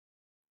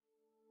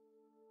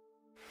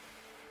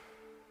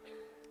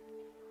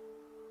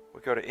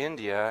we go to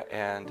India,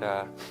 and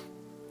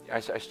I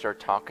start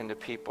talking to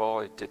people.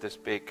 I did this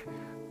big,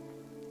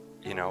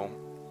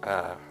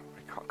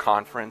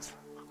 conference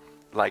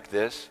like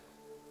this,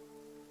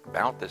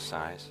 about this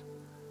size,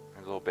 a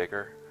little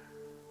bigger.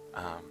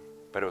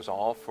 But it was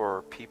all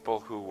for people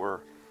who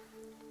were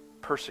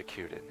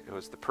persecuted. It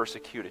was the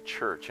persecuted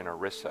church in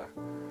Orissa.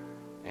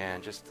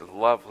 And just the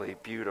lovely,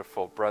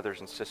 beautiful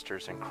brothers and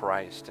sisters in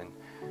Christ. And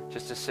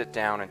just to sit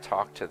down and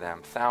talk to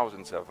them,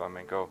 thousands of them,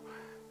 and go,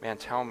 man,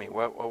 tell me,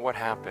 what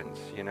happened,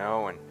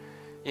 And,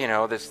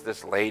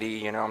 this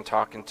lady, I'm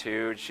talking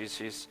to,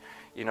 she's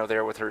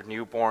there with her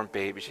newborn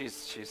baby.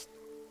 She's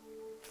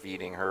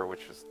feeding her,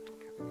 which was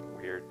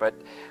weird. But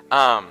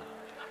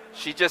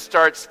she just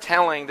starts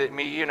telling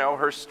me,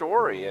 her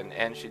story.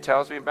 And she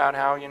tells me about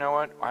how,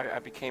 I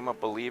became a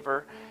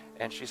believer.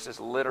 And she says,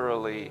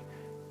 literally,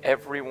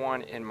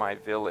 everyone in my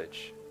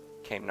village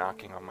came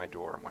knocking on my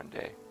door one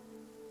day.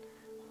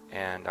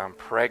 And I'm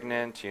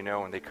pregnant,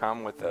 and they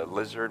come with a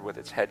lizard with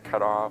its head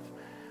cut off,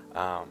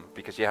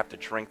 because you have to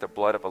drink the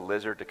blood of a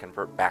lizard to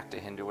convert back to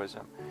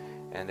Hinduism.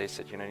 And they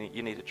said,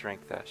 you need to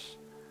drink this.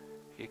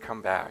 You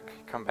come back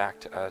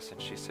to us.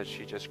 And she said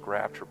she just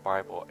grabbed her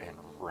Bible and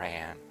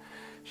ran.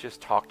 She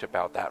just talked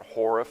about that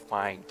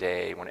horrifying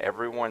day when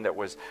everyone that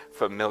was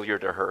familiar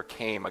to her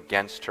came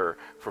against her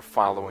for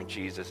following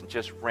Jesus, and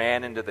just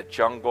ran into the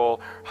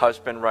jungle,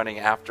 husband running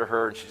after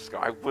her, and she's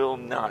going, I will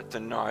not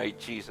deny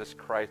Jesus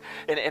Christ.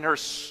 And her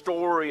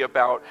story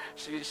about,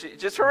 she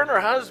just her and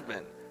her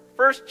husband,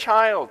 first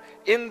child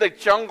in the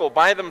jungle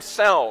by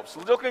themselves,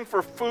 looking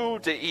for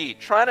food to eat,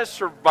 trying to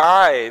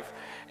survive.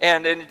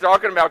 And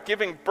talking about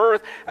giving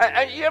birth,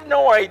 you have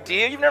no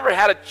idea. You've never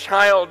had a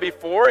child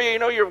before.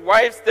 Your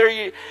wife's there.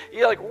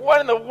 You're like,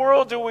 what in the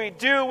world do? We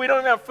don't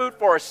even have food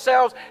for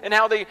ourselves. And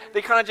how they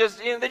kind of just,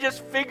 they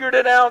just figured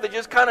it out. They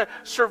just kind of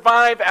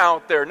survive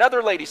out there.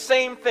 Another lady,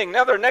 same thing.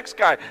 Next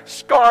guy,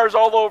 scars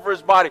all over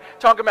his body.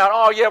 Talking about,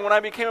 oh yeah, when I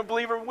became a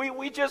believer,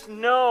 we just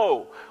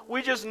know.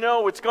 We just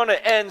know it's going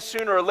to end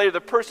sooner or later. The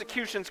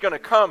persecution's going to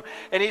come.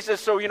 And he says,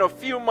 so, a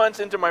few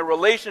months into my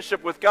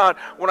relationship with God,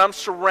 when I'm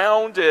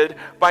surrounded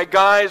by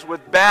guys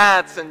with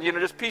bats and,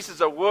 just pieces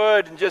of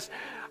wood, and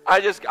I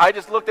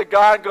just looked at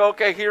God and go,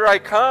 okay, here I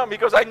come. He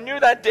goes, I knew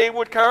that day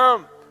would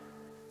come.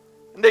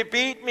 And they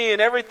beat me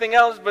and everything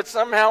else, but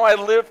somehow I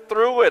lived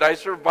through it. I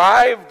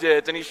survived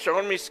it. And he's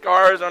showing me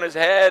scars on his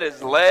head,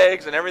 his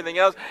legs, and everything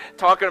else,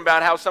 talking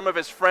about how some of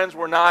his friends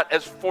were not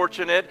as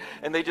fortunate,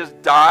 and they just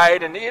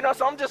died. And,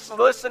 so I'm just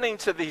listening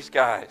to these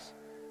guys.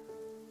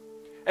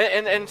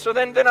 And so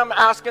then I'm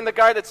asking the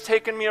guy that's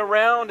taking me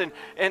around, and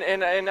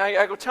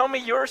I go, tell me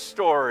your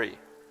story.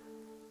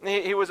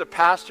 And he was a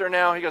pastor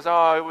now. He goes,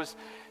 well,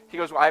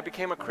 I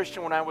became a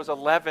Christian when I was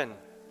 11.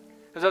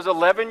 Because I was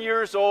 11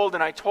 years old,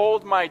 and I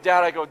told my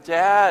dad, I go,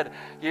 Dad,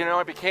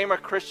 I became a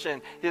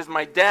Christian.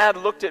 My dad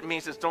looked at me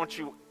and says, don't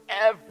you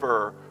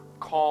ever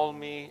call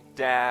me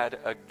Dad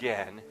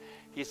again.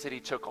 He said he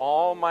took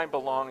all my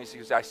belongings. He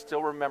goes, I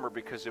still remember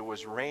because it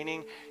was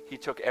raining. He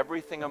took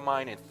everything of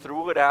mine and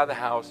threw it out of the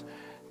house,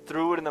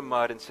 threw it in the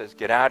mud, and says,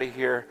 get out of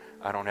here.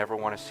 I don't ever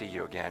want to see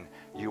you again.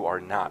 You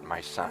are not my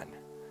son.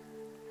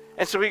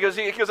 And so he goes,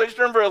 I just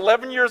remember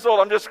 11 years old,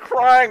 I'm just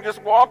crying,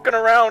 just walking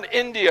around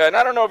India. And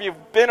I don't know if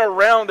you've been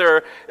around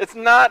there. It's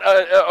not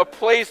a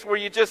place where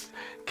you just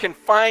can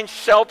find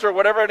shelter or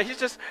whatever. And he's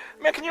just,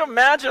 man, can you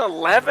imagine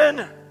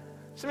 11?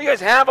 Some of you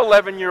guys have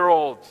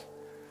 11-year-olds.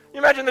 You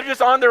imagine they're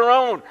just on their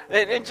own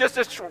and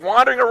just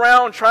wandering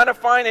around trying to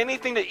find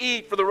anything to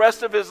eat for the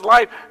rest of his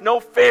life. No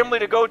family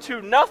to go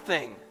to,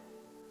 nothing.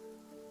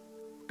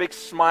 Big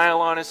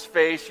smile on his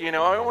face,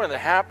 I'm one of the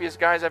happiest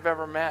guys I've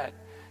ever met.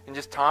 And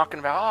just talking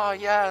about, oh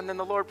yeah, and then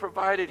the Lord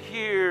provided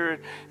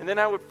here, and then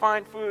I would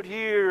find food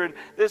here, and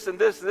this,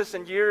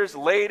 and years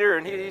later,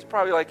 and he's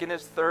probably like in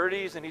his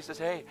 30s, and he says,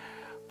 hey,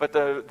 but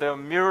the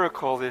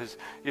miracle is,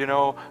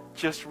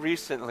 just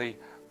recently,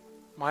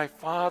 my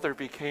father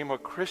became a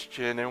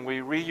Christian, and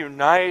we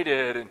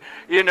reunited, and,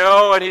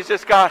 and he's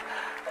just got,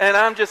 and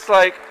I'm just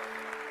like,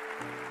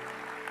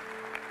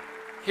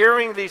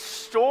 hearing these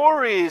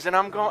stories, and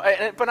I'm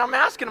going, but I'm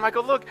asking him, I go,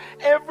 look,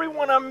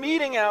 everyone I'm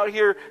meeting out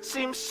here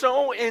seems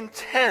so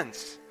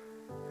intense.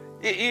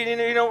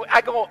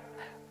 I go,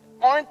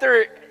 aren't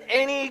there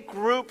any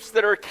groups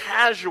that are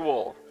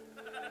casual?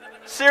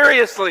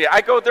 Seriously, I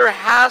go, there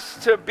has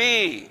to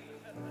be.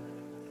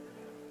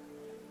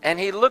 And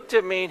he looked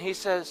at me and he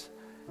goes,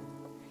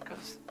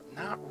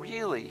 not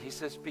really. He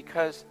says,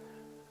 because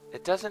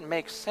it doesn't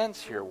make sense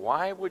here.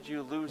 Why would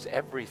you lose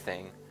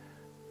everything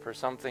for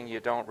something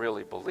you don't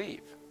really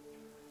believe?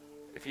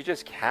 If you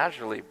just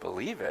casually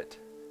believe it,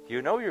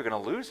 you're going to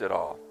lose it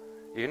all.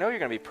 You're going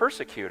to be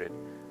persecuted.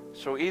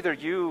 So either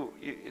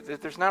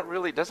there's not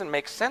really, it doesn't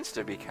make sense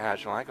to be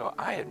casual. I go,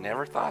 I had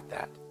never thought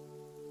that.